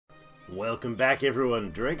Welcome back,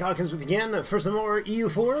 everyone. Drake Hawkins with you again for some more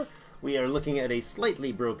EU4. We are looking at a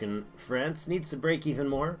slightly broken France. Needs to break even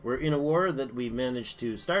more. We're in a war that we managed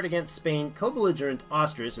to start against Spain, co-belligerent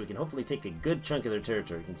Austria, so we can hopefully take a good chunk of their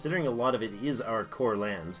territory, considering a lot of it is our core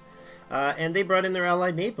lands. And they brought in their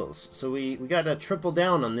ally Naples, so we got to triple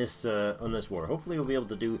down on this war. Hopefully we'll be able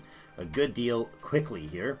to do a good deal quickly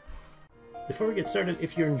here. Before we get started,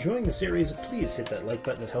 if you're enjoying the series, please hit that like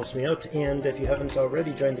button, it helps me out, and if you haven't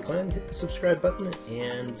already joined the clan, hit the subscribe button,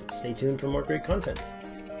 and stay tuned for more great content.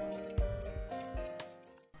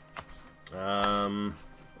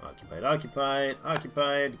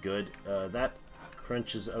 Occupied, good. That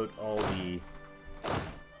crunches out all the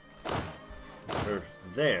turf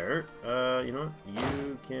there. You know what?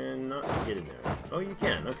 You cannot get in there. Oh, you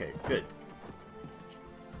can. Okay, good.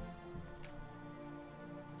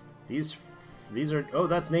 These are... Oh,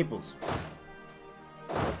 that's Naples.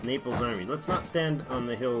 That's Naples' army. Let's not stand on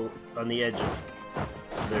the hill, on the edge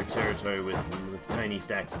of their territory with tiny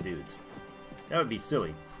stacks of dudes. That would be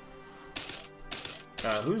silly.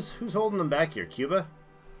 Who's holding them back here? Cuba?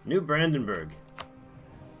 New Brandenburg.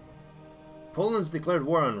 Poland's declared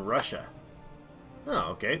war on Russia.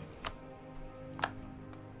 Oh, okay.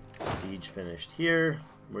 Siege finished here.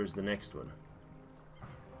 Where's the next one?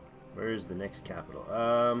 Where's the next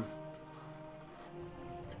capital?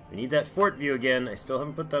 We need that fort view again. I still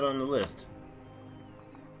haven't put that on the list.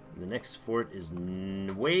 The next fort is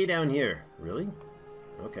way down here. Really?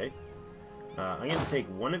 Okay. I'm going to take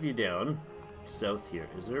one of you down south here.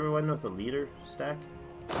 Is there one with a leader stack?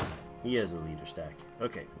 He has a leader stack.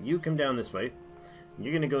 Okay, you come down this way.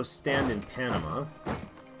 You're going to go stand in Panama.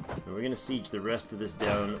 And we're going to siege the rest of this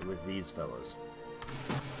down with these fellows.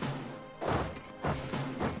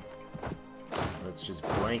 Let's just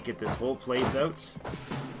blanket this whole place out.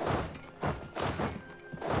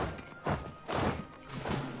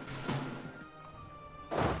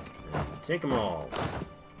 Take them all.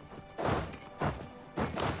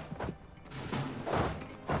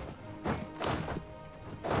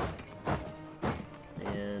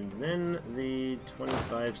 And then the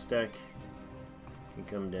 25 stack can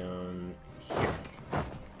come down here.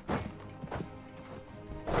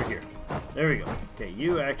 Or here. There we go. Okay,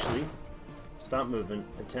 you actually stop moving.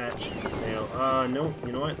 Attach. Sail. No.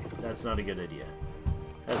 You know what? That's not a good idea.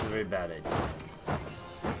 That's a very bad idea.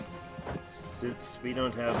 Since we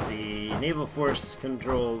don't have the naval force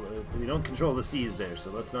control, we don't control the seas there,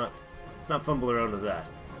 so let's not fumble around with that.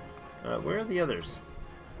 Where are the others?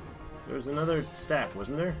 There was another stack,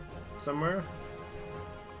 wasn't there? Somewhere?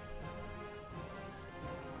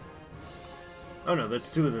 Oh no,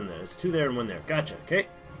 there's two of them there. It's two there and one there. Gotcha, okay.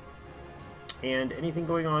 And anything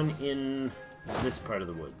going on in this part of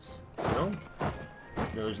the woods? No? No,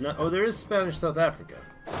 there's not. Oh, there is Spanish South Africa.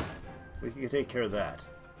 We can take care of that.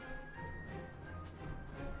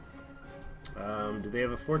 Do they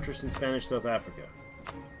have a fortress in Spanish South Africa?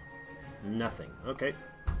 Nothing. Okay.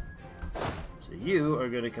 So you are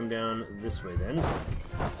going to come down this way then.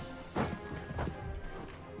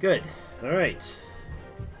 Good. Alright.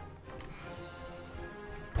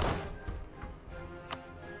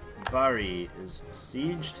 Bari is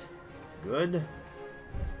sieged. Good.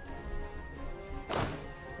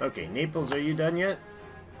 Okay, Naples, are you done yet?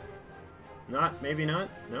 Not? Maybe not?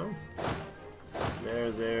 No?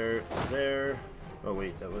 There. Oh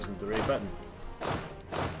wait, that wasn't the right button.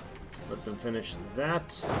 Let them finish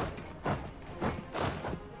that.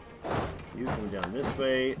 You come down this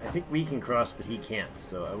way. I think we can cross, but he can't.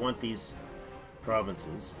 So I want these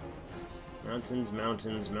provinces. Mountains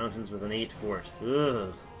with an 8 fort.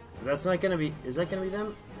 Ugh. That's not gonna be... Is that gonna be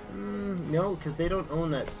them? No, because they don't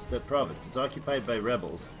own that province. It's occupied by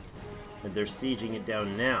rebels. And they're sieging it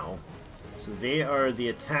down now. So they are the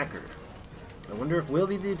attacker. I wonder if we'll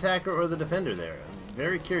be the attacker or the defender there. I'm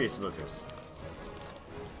very curious about this.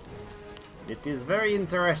 It is very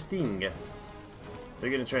interesting. They're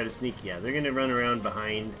going to try to sneak. Yeah, they're going to run around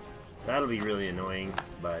behind. That'll be really annoying,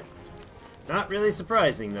 but not really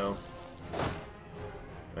surprising, though.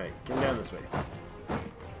 Alright, come down this way.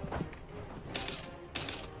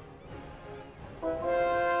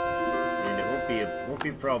 And it won't be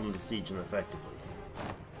a problem to siege them effectively.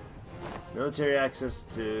 Military access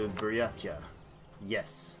to Buryatia.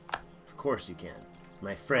 Yes. Of course you can.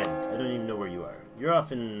 My friend. I don't even know where you are. You're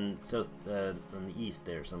off in south, on the east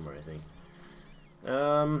there somewhere, I think.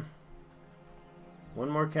 One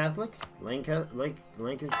more Catholic?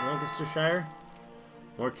 Lancastershire?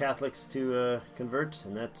 More Catholics to convert,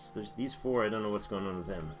 and there's these 4. I don't know what's going on with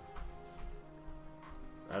them.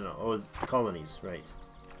 I don't know. Oh, colonies, right.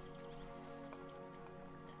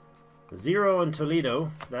 0 in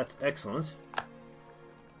Toledo. That's excellent.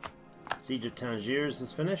 Siege of Tangiers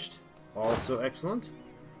is finished. Also excellent.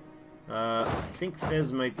 I think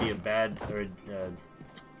Fez might be a bad, or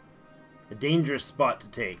a dangerous spot to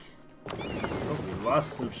take. Oh, we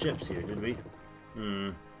lost some ships here, did we?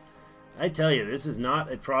 I tell you, this is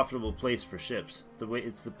not a profitable place for ships.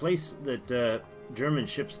 It's the place that German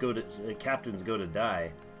ships go to, captains go to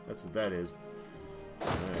die. That's what that is.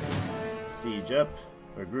 Alright. Siege up,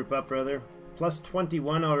 or group up rather. Plus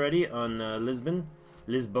 21 already on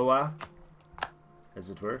Lisboa, as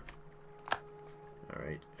it were.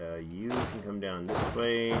 Alright, you can come down this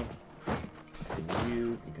way, and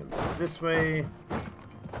you can come down this way.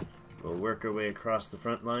 We'll work our way across the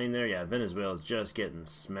front line there. Yeah, Venezuela's just getting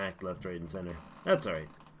smacked left, right, and center. That's alright.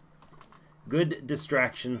 Good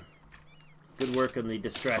distraction. Good work on the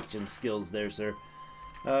distraction skills there, sir.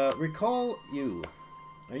 Recall you.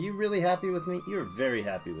 Are you really happy with me? You're very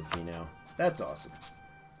happy with me now. That's awesome.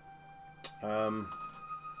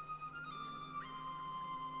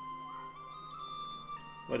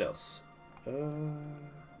 What else?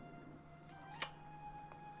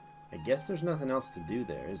 I guess there's nothing else to do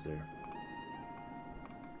there, is there?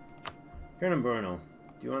 Kernamburno,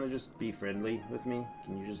 do you want to just be friendly with me?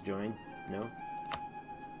 Can you just join? No?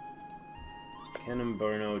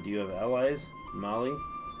 Kernamburno, do you have allies? Mali?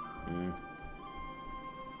 I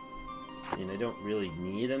mean, I don't really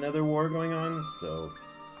need another war going on, so...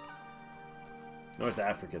 North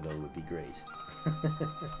Africa, though, would be great.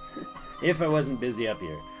 If I wasn't busy up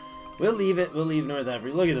here. We'll leave it. We'll leave North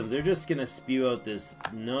Africa. Look at them. They're just going to spew out this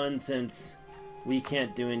nonsense. We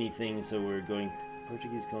can't do anything, so we're going...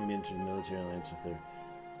 Portuguese Colombia into a military alliance with their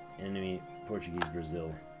enemy, Portuguese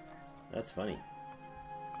Brazil. That's funny.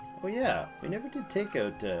 Oh, yeah. We never did take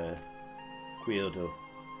out Quito.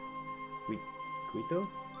 Quito?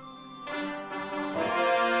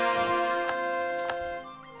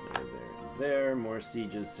 There. More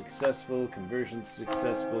sieges successful. Conversions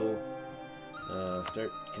successful.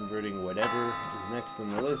 Start converting whatever is next on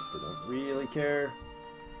the list. I don't really care.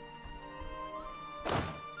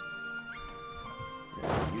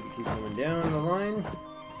 You can keep coming down the line.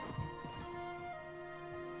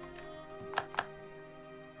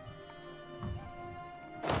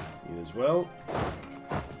 You as well.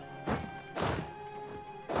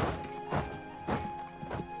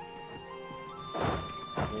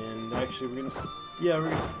 And actually, we're gonna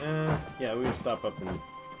stop up in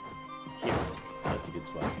here. That's a good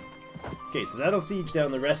spot. Okay, so that'll siege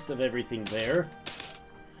down the rest of everything there.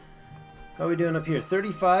 How are we doing up here?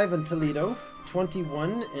 35 in Toledo,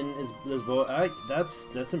 21 in Lisboa.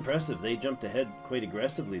 That's impressive. They jumped ahead quite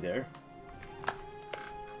aggressively there.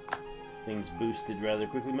 Things boosted rather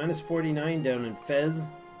quickly. Minus 49 down in Fez.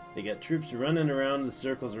 They got troops running around the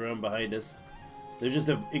circles around behind us. They're just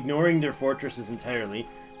ignoring their fortresses entirely,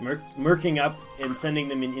 murking up and sending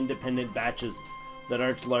them in independent batches that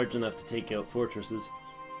aren't large enough to take out fortresses.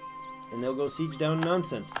 And they'll go siege down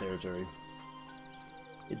nonsense territory.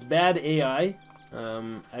 It's bad AI.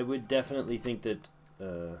 I would definitely think that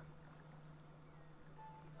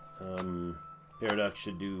Paradox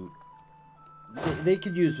should do... They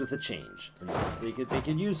could use with a change. They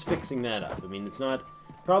could use fixing that up. I mean, it's not...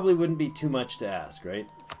 Probably wouldn't be too much to ask, right?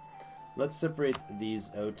 Let's separate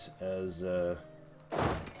these out as...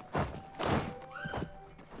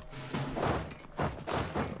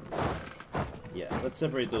 yeah, let's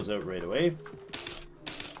separate those out right away.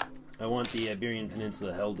 I want the Iberian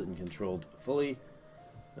Peninsula held and controlled fully.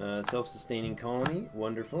 Self-sustaining colony,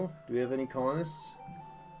 wonderful. Do we have any colonists?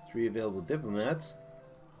 3 available diplomats.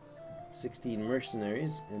 16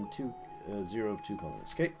 mercenaries and 0 of 2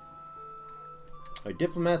 colonists. Okay. Our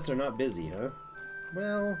diplomats are not busy, huh?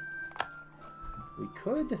 Well, we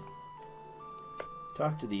could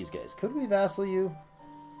talk to these guys. Could we vassal you?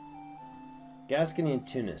 Gascony and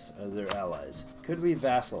Tunis are their allies. Could we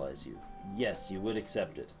vassalize you? Yes, you would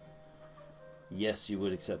accept it. Yes, you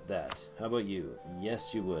would accept that. How about you?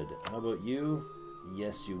 Yes, you would. How about you?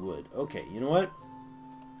 Yes, you would. Okay, you know what?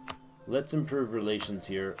 Let's improve relations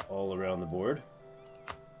here all around the board.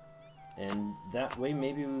 And that way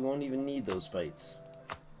maybe we won't even need those fights.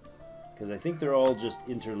 Because I think they're all just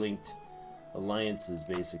interlinked alliances,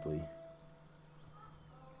 basically.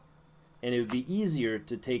 And it would be easier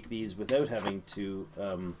to take these without having to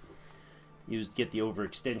get the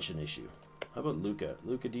overextension issue. How about Luca?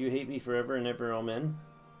 Luca, do you hate me forever and ever, all men?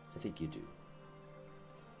 I think you do.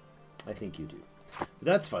 I think you do. But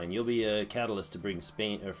that's fine. You'll be a catalyst to bring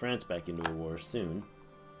Spain or France back into a war soon.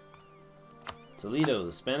 Toledo,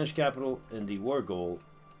 the Spanish capital, and the war goal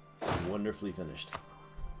wonderfully finished.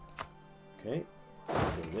 Okay,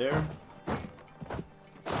 go there.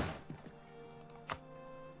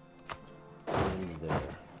 And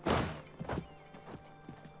there.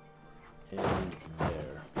 and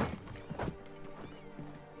there.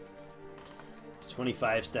 It's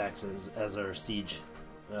 25 stacks as our siege,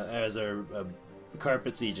 as our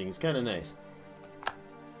carpet sieging. It's kind of nice.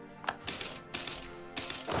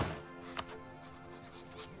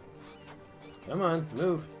 Come on,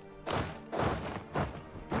 move.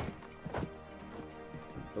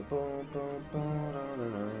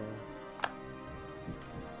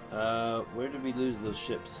 Where did we lose those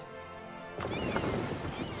ships?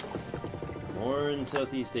 More in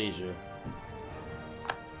Southeast Asia.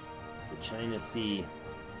 The China Sea.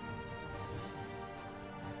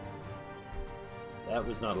 That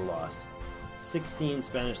was not a loss. 16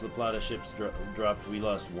 Spanish La Plata ships dropped. We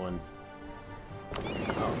lost 1.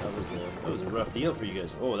 Oh, that was a rough deal for you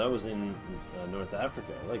guys. Oh, that was in North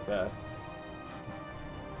Africa. I like that.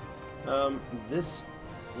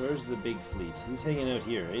 Where's the big fleet? He's hanging out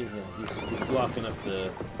here, eh? Yeah, he's blocking up the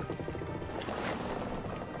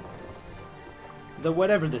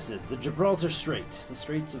whatever this is, the Gibraltar Strait, the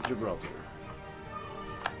Straits of Gibraltar.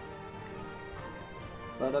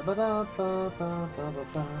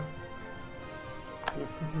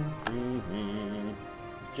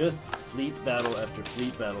 Just fleet battle after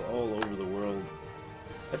fleet battle all over the world.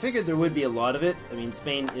 I figured there would be a lot of it. I mean,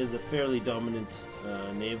 Spain is a fairly dominant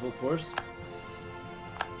naval force,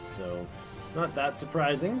 so it's not that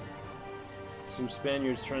surprising. Some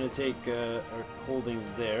Spaniards trying to take our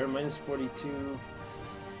holdings there. Minus 42.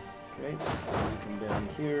 Okay, you come down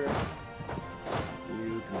here.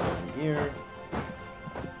 You come down here.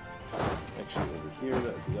 Actually, over here,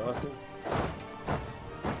 that would be awesome.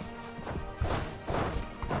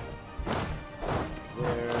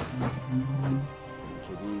 There.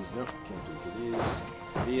 Cadiz, nope, can't do Cadiz.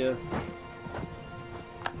 Sevilla.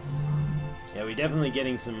 Yeah, we're definitely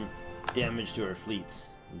getting some damage to our fleets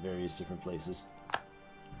in various different places.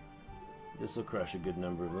 This will crush a good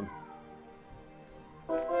number of them.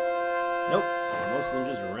 Nope, most of them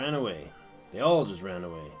just ran away. They all just ran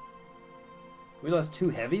away. We lost 2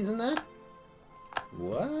 heavies in that?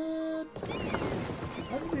 What?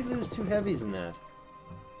 How did we lose 2 heavies in that?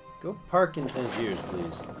 Go park in Tangiers,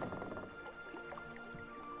 please.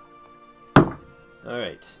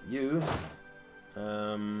 Alright, you.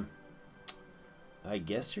 I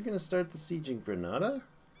guess you're gonna start the sieging Granada?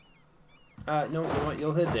 No, you know what?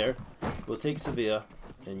 You'll head there. We'll take Sevilla,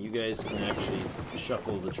 and you guys can actually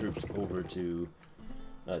shuffle the troops over to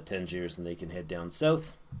Tangiers, and they can head down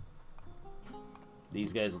south.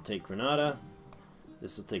 These guys will take Granada.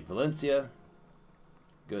 This will take Valencia.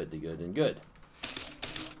 Good, good, and good.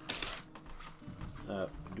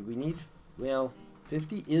 Do we need... Well,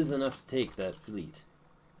 50 is enough to take that fleet.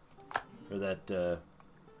 Or that... I'm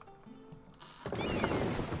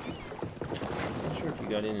not sure if you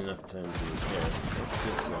got in enough time to repair. I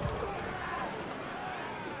think so.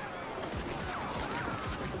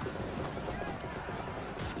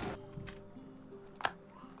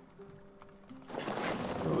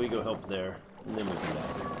 Well, we go help there, and then we come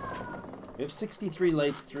back. We have 63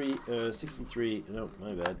 lights, 63... No,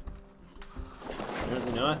 my bad.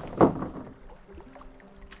 Apparently not.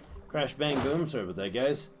 Crash, bang, boom. Sorry about that,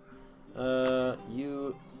 guys.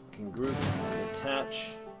 You can group and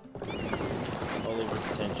attach all over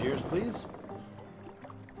to Tangiers, please.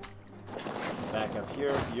 Back up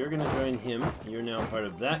here. You're going to join him. You're now part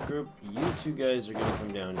of that group. You 2 guys are going to come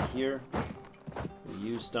down here.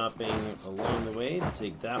 You stopping along the way to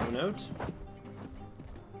take that one out.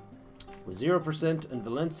 With 0% in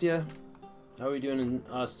Valencia. How are we doing in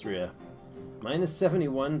Austria? Minus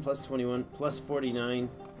 71, plus 21, plus 49.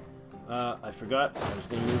 I forgot I was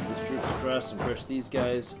going to move the troops across and crush these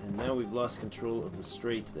guys, and now we've lost control of the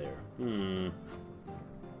strait there.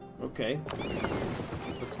 Okay.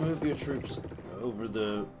 Let's move your troops over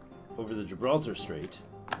the Gibraltar Strait,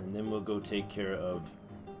 and then we'll go take care of...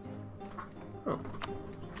 Oh.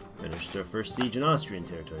 Finished our first siege in Austrian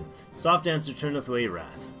territory. Soft answer turneth away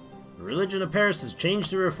wrath. The religion of Paris has changed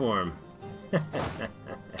to reform.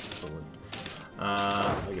 Excellent.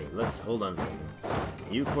 Okay, let's hold on a second.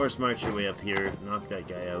 You force march your way up here, knock that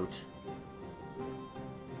guy out.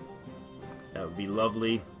 That would be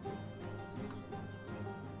lovely.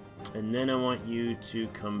 And then I want you to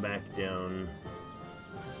come back down.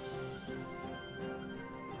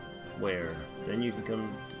 Where? Then you can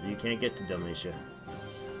come... You can't get to Dalmatia.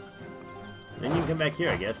 Then you can come back here,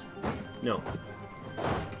 I guess. No.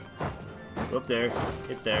 Go up there.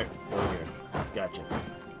 Hit there. Go here. Gotcha.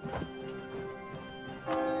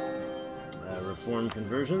 Reform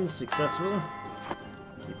conversions successful.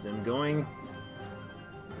 Keep them going.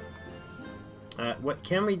 What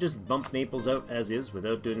can we just bump Naples out as is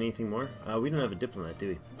without doing anything more? We don't have a diplomat,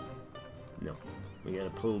 do we? No. We gotta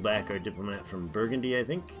pull back our diplomat from Burgundy, I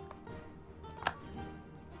think.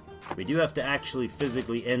 We do have to actually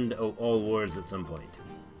physically end all wars at some point.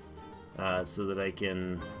 So that I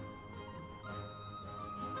can...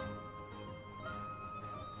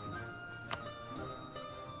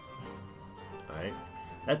 Alright.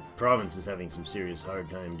 That province is having some serious hard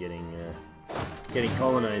time getting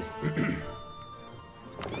colonized.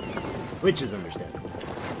 Which is understandable.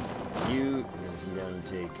 You are going to come down and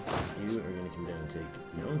take... You are going to come down and take...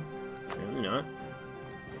 No, apparently not.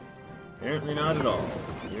 Apparently not at all.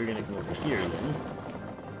 You're going to come over here, then.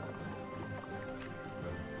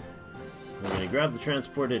 We're going to grab the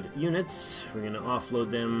transported units. We're going to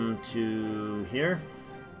offload them to here.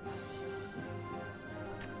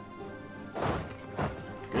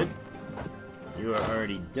 Good. You are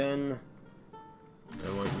already done. I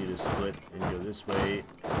want you to split and go this way,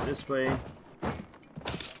 this way.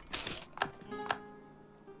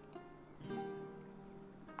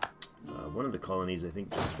 One of the colonies, I think,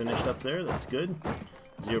 just finished up there. That's good.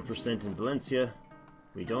 0% in Valencia.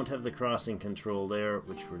 We don't have the crossing control there,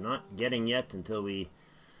 which we're not getting yet until we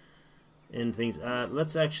end things.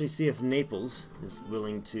 Let's actually see if Naples is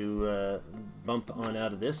willing to bump on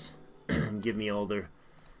out of this and give me all their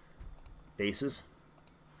bases.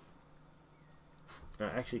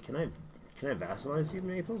 Actually, can I vassalize you,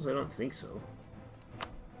 Naples? I don't think so.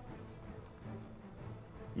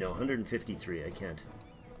 No, 153. I can't.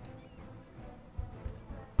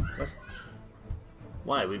 What?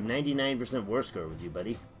 Why? We have 99% war score with you,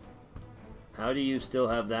 buddy. How do you still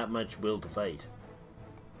have that much will to fight?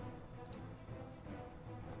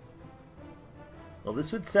 Well,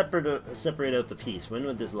 this would separate out the peace. When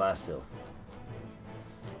would this last till?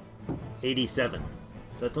 87.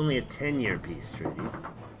 That's only a 10-year peace treaty.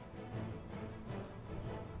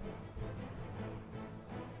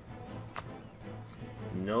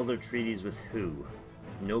 Null their treaties with who?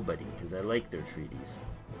 Nobody, because I like their treaties.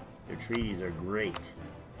 Their treaties are great.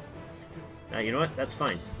 Now, you know what? That's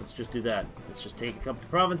fine. Let's just do that. Let's just take a couple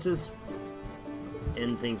provinces,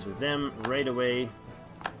 end things with them right away.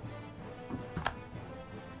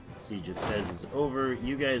 Siege of Fez is over.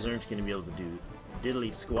 You guys aren't going to be able to do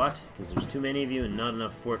diddly squat because there's too many of you and not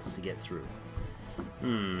enough forts to get through.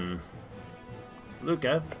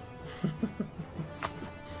 Luca.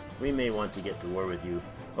 We may want to get to war with you.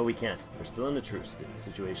 Oh, we can't. We're still in a truce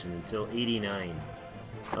situation until 89.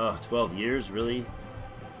 Oh, 12 years? Really?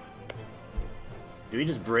 Do we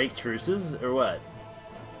just break truces, or what?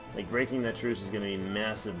 Like, breaking that truce is going to be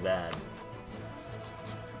massive bad.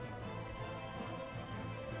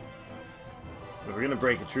 If we're going to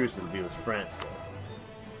break a truce, it'll be with France, though.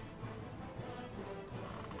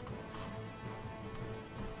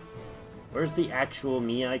 Where's the actual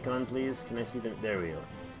me icon, please? Can I see them? There we go.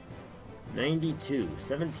 92.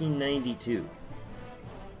 1792.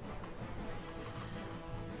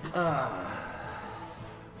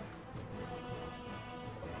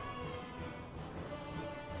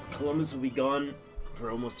 Columbus will be gone for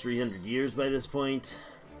almost 300 years by this point.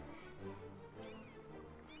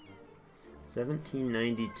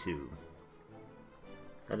 1792.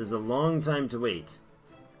 That is a long time to wait.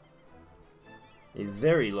 A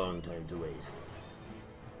very long time to wait.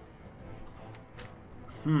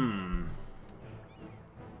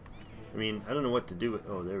 I mean, I don't know what to do with...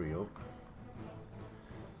 Oh, there we go.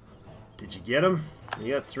 Did you get him?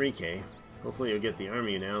 You got 3K. Hopefully you'll get the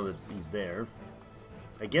army now that he's there.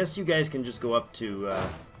 I guess you guys can just go up to...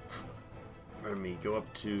 pardon me, go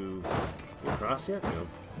up to... You across yet? No.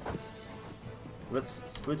 Let's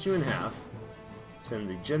split you in half. Send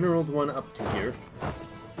the general one up to here.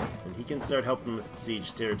 And he can start helping with the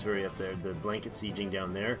siege territory up there, the blanket sieging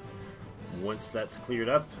down there. Once that's cleared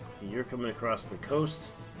up, you're coming across the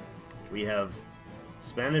coast. We have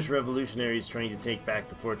Spanish revolutionaries trying to take back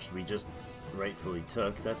the fortress we just rightfully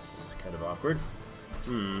took. That's kind of awkward.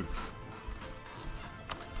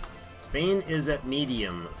 Spain is at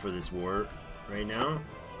medium for this war right now.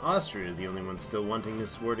 Austria is the only one still wanting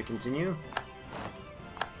this war to continue.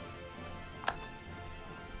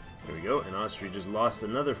 There we go, and Austria just lost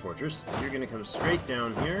another fortress. You're going to come straight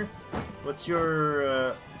down here. What's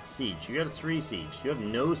your siege? You got a 3 siege. You have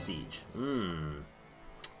no siege.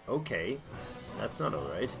 Okay, that's not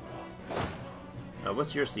alright.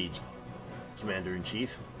 What's your siege,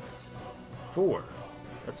 Commander-in-Chief? 4.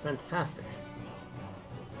 That's fantastic.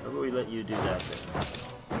 How about we let you do that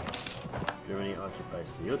then? Germany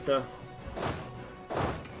occupies Ceuta.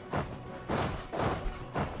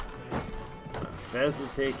 Fez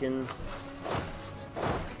is taken.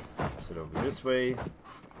 Sit over this way.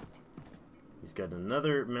 He's got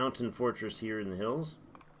another mountain fortress here in the hills.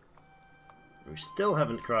 We still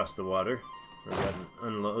haven't crossed the water. We haven't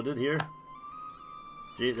unloaded here.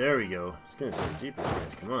 Gee, there we go. I was gonna say, jeepers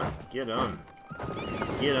guys, come on, get on.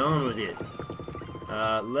 Get on with it.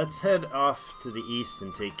 Let's head off to the east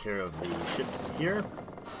and take care of the ships here.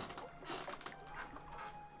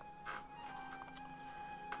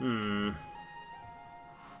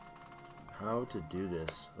 How to do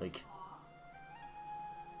this? Like,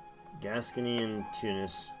 Gascony and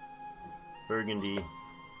Tunis, Burgundy,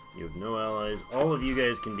 you have no allies. All of you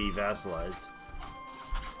guys can be vassalized.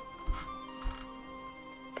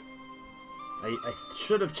 I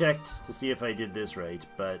should have checked to see if I did this right,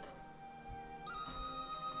 but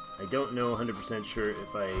I don't know 100% sure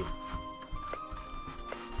if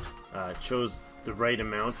I chose the right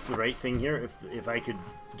amount, the right thing here. If I could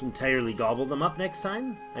entirely gobble them up next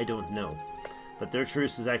time, I don't know. But their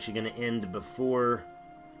truce is actually going to end before...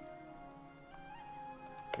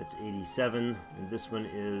 That's 87, and this one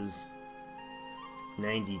is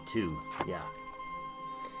 92. Yeah.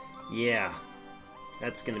 Yeah.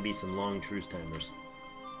 That's going to be some long truce timers.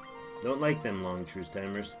 Don't like them long truce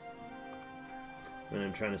timers. When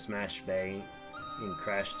I'm trying to smash, bang, and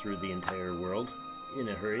crash through the entire world in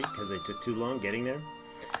a hurry because I took too long getting there.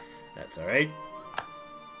 That's alright.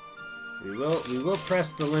 We will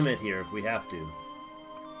press the limit here if we have to.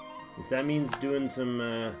 If that means doing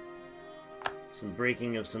some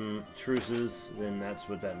breaking of some truces, then that's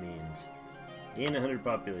what that means. Gain 100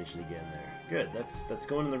 population again there. Good, that's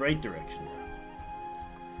going in the right direction now.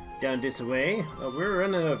 Down this way. We've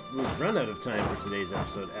run out of time for today's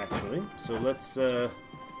episode, actually. So let's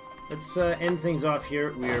end things off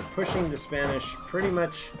here. We are pushing the Spanish pretty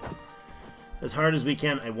much as hard as we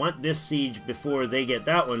can. I want this siege before they get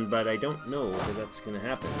that one, but I don't know that that's going to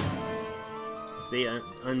happen. If they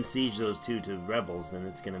unsiege those two to rebels, then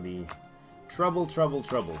it's going to be trouble, trouble,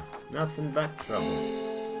 trouble. Nothing but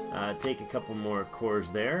trouble. Take a couple more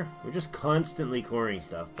cores there. We're just constantly coring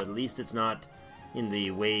stuff, but at least it's not in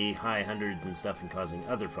the way high hundreds and stuff and causing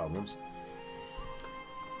other problems.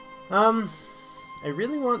 I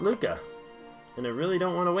really want Lucca, and I really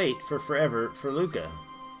don't want to wait for forever for Lucca.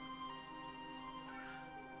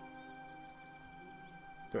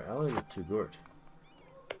 They're allied with Touggourt.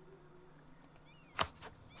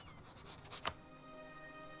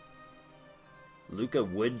 Lucca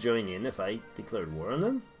would join in if I declared war on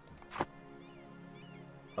them?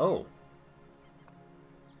 Oh.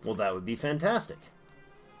 Well, that would be fantastic.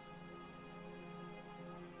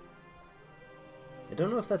 I don't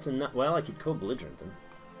know if that's enough. Well, I could co-belligerent them.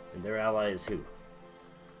 And their ally is who?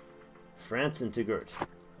 France and Touggourt.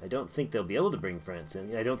 I don't think they'll be able to bring France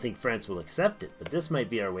in. I don't think France will accept it, but this might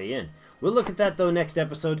be our way in. We'll look at that, though, next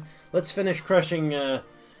episode. Let's finish crushing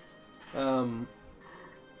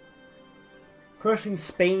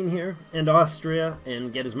Spain here and Austria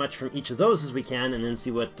and get as much from each of those as we can, and then see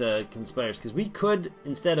what conspires. Because we could,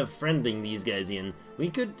 instead of friendling these guys in, we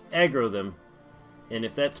could aggro them. And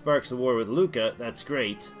if that sparks a war with Lucca, that's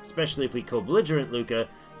great. Especially if we co-belligerent Lucca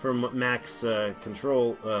for max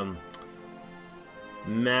control,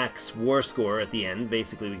 max war score at the end.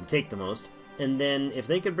 Basically, we can take the most. And then if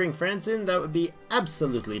they could bring France in, that would be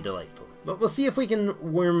absolutely delightful. But we'll see if we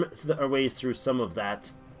can worm our ways through some of that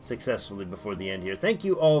successfully before the end here. Thank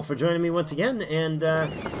you all for joining me once again, and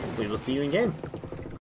we will see you in game.